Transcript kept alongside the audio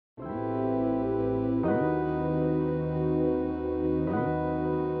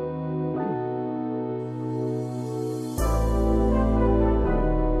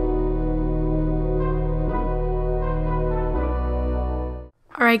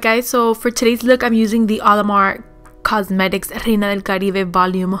Alright guys, so for today's look, I'm using the Alamar Cosmetics Reina Del Caribe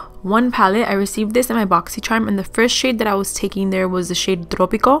Volume 1 palette. I received this in my Boxy Charm, and the first shade that I was taking there was the shade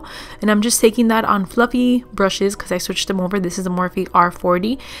Tropico, and I'm just taking that on fluffy brushes because I switched them over. This is a Morphe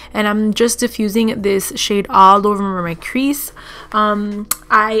R40, and I'm just diffusing this shade all over my crease.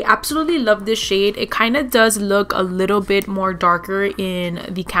 I absolutely love this shade. It kind of does look a little bit more darker in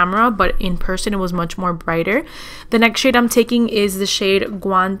the camera, but in person it was much more brighter. The next shade I'm taking is the shade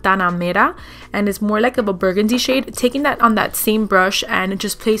Guantanamera, and it's more like of a burgundy shade. Taking that on that same brush and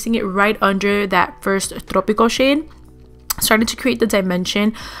just placing it right under that first Tropico shade started to create the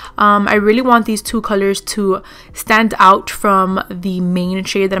dimension. I really want these two colors to stand out from the main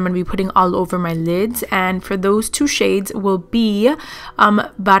shade that I'm going to be putting all over my lids, and for those two shades will be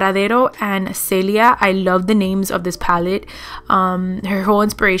Varadero and Celia. I love the names of this palette. Her whole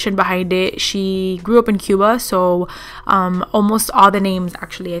inspiration behind it, she grew up in Cuba, so almost all the names,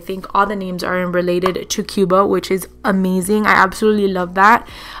 actually I think all the names are related to Cuba, which is amazing. I absolutely love that.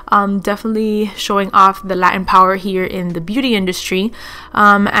 Definitely showing off the Latin power here in the beauty industry.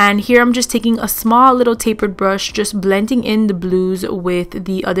 And here I'm just taking a small little tapered brush, just blending in the blues with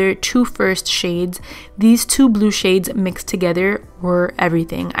the other two first shades. These two blue shades mixed together were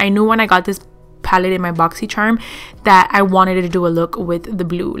everything. I knew when I got this palette in my Boxy Charm that I wanted to do a look with the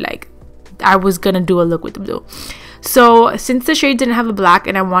blue. Like, I was gonna do a look with the blue. So since the shade didn't have a black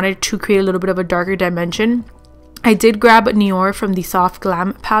and I wanted to create a little bit of a darker dimension, I did grab Nior from the Soft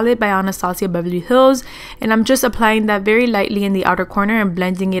Glam palette by Anastasia Beverly Hills, and I'm just applying that very lightly in the outer corner and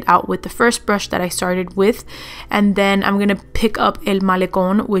blending it out with the first brush that I started with. And then I'm gonna pick up El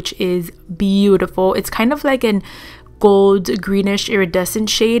Malecon, which is beautiful. It's kind of like an gold greenish iridescent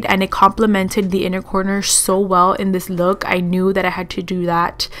shade, and it complemented the inner corner so well in this look. I knew that I had to do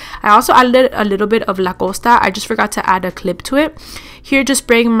that. I also added a little bit of La Costa. I just forgot to add a clip to it. Here, just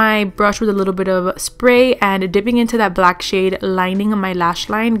spraying my brush with a little bit of spray and dipping into that black shade, lining my lash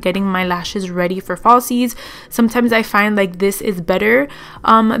line, getting my lashes ready for falsies. Sometimes I find like this is better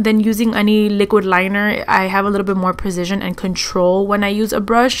than using any liquid liner. I have a little bit more precision and control when I use a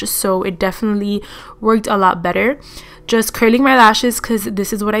brush, so it definitely worked a lot better. Just curling my lashes because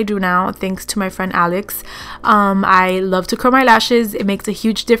this is what I do now, thanks to my friend Alex. I love to curl my lashes. It makes a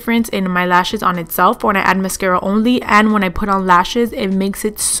huge difference in my lashes on itself when I add mascara only, and when I put on lashes, it makes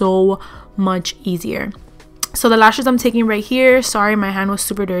it so much easier. So the lashes I'm taking right here, sorry my hand was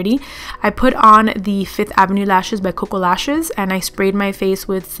super dirty, I put on the Fifth Avenue lashes by Koko lashes, and I sprayed my face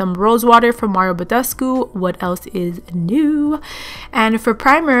with some rose water from Badescu. What else is new? And for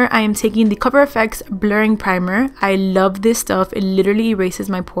primer, I am taking the Cover FX blurring primer. I love this stuff. It literally erases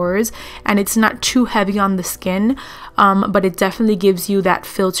my pores, and it's not too heavy on the skin, but it definitely gives you that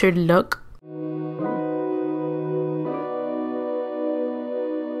filtered look.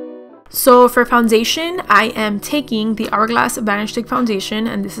 So for foundation, I am taking the Hourglass Vanish Stick Foundation,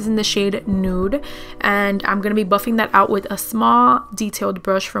 and this is in the shade Nude, and I'm going to be buffing that out with a small detailed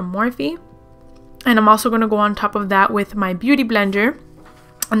brush from Morphe. And I'm also going to go on top of that with my Beauty Blender.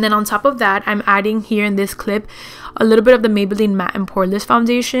 And then on top of that, I'm adding here in this clip a little bit of the Maybelline Matte and Poreless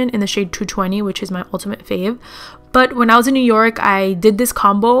foundation in the shade 220, which is my ultimate fave. But when I was in New York, I did this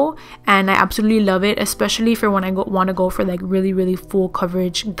combo and I absolutely love it, especially for when I want to go for like really full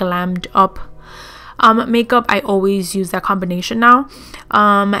coverage glammed up makeup. I always use that combination now.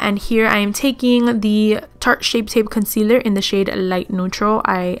 And here I am taking the Tarte Shape Tape Concealer in the shade Light Neutral.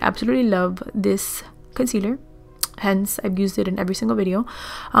 I absolutely love this concealer, hence I've used it in every single video.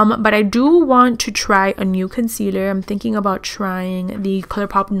 But I do want to try a new concealer. I'm thinking about trying the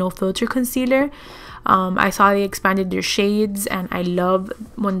ColourPop No Filter Concealer. I saw they expanded their shades, and I love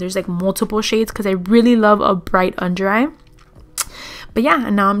when there's like multiple shades because I really love a bright under eye. But yeah,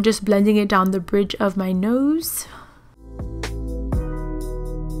 and now I'm just blending it down the bridge of my nose.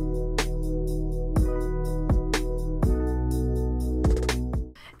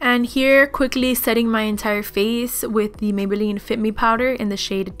 And here, quickly setting my entire face with the Maybelline Fit Me powder in the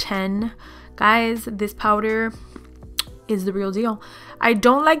shade 10. Guys, this powder is the real deal. I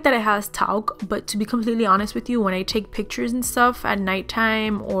don't like that it has talc, but to be completely honest with you, when I take pictures and stuff at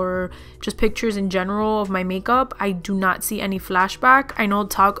nighttime or just pictures in general of my makeup, I do not see any flashback. I know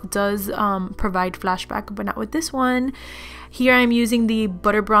talc does provide flashback, but not with this one. Here I'm using the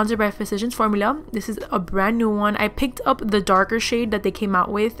Butter Bronzer by Physicians Formula. This is a brand new one. I picked up the darker shade that they came out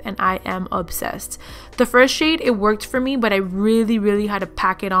with, and I am obsessed. The first shade, it worked for me, but I really had to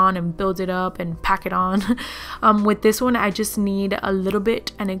pack it on and build it up and pack it on. With this one, I just need a little little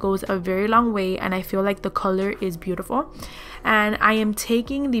bit and it goes a very long way, and I feel like the color is beautiful. And I am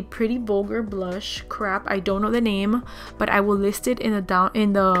taking the Pretty Vulgar blush. Crap, I don't know the name, but I will list it in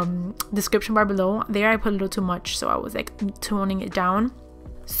the description bar below. There I put a little too much, so I was like toning it down.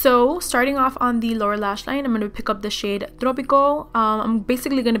 So starting off on the lower lash line, I'm going to pick up the shade Tropico. I'm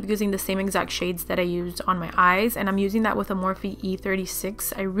basically going to be using the same exact shades that I used on my eyes, and I'm using that with a Morphe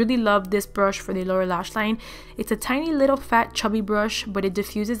E36. I really love this brush for the lower lash line. It's a tiny little fat chubby brush, but it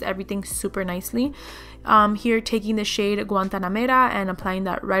diffuses everything super nicely. Here taking the shade Guantanamera and applying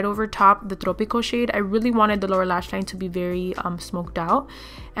that right over top, the Tropico shade. I really wanted the lower lash line to be very smoked out,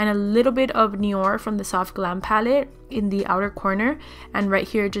 and a little bit of Nior from the Soft Glam palette in the outer corner, and right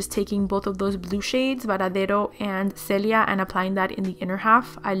here just taking both of those blue shades, Varadero and Celia, and applying that in the inner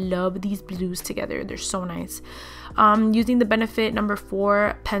half. I love these blues together, they're so nice. Using the Benefit number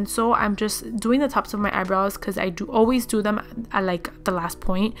 4 pencil, I'm just doing the tops of my eyebrows because I always do them at like the last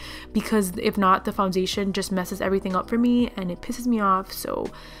point, because if not, the foundation just messes everything up for me and it pisses me off. So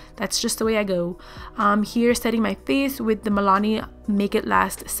that's just the way I go. Here setting my face with the Milani Make It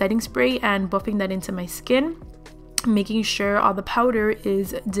Last setting spray and buffing that into my skin, making sure all the powder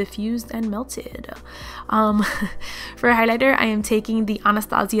is diffused and melted. For highlighter, I am taking the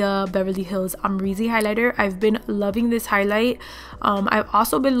Anastasia Beverly Hills Amrezy Highlighter. I've been loving this highlight. I've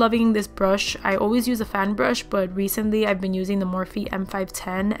also been loving this brush. I always use a fan brush, but recently I've been using the Morphe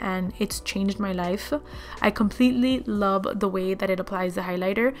M510 and it's changed my life. I completely love the way that it applies the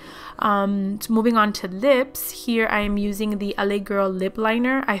highlighter. So moving on to lips, here I am using the LA Girl lip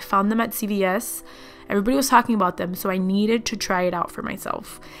liner. I found them at CVS. Everybody was talking about them, so I needed to try it out for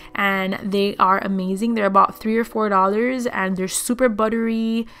myself, and they are amazing. They're about $3 or $4 and they're super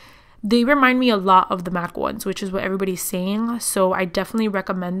buttery. They remind me a lot of the MAC ones, which is what everybody's saying, so I definitely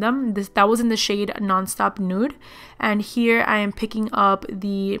recommend them. That was in the shade Nonstop Nude, and here I am picking up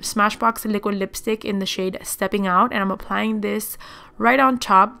the Smashbox liquid lipstick in the shade Stepping Out, and I'm applying this right on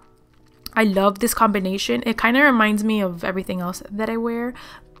top. I love this combination. It kind of reminds me of everything else that I wear,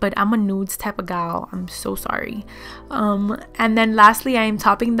 but I'm a nudes type of gal. I'm so sorry. And then lastly, I am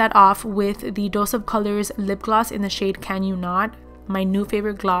topping that off with the Dose of Colors lip gloss in the shade Can You Not. My new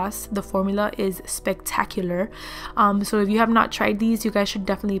favorite gloss. The formula is spectacular. So if you have not tried these, you guys should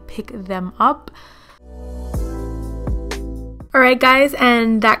definitely pick them up. Alright guys,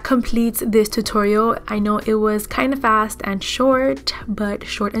 and that completes this tutorial. I know it was kind of fast and short, but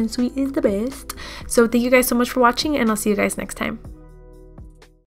short and sweet is the best. So thank you guys so much for watching, and I'll see you guys next time.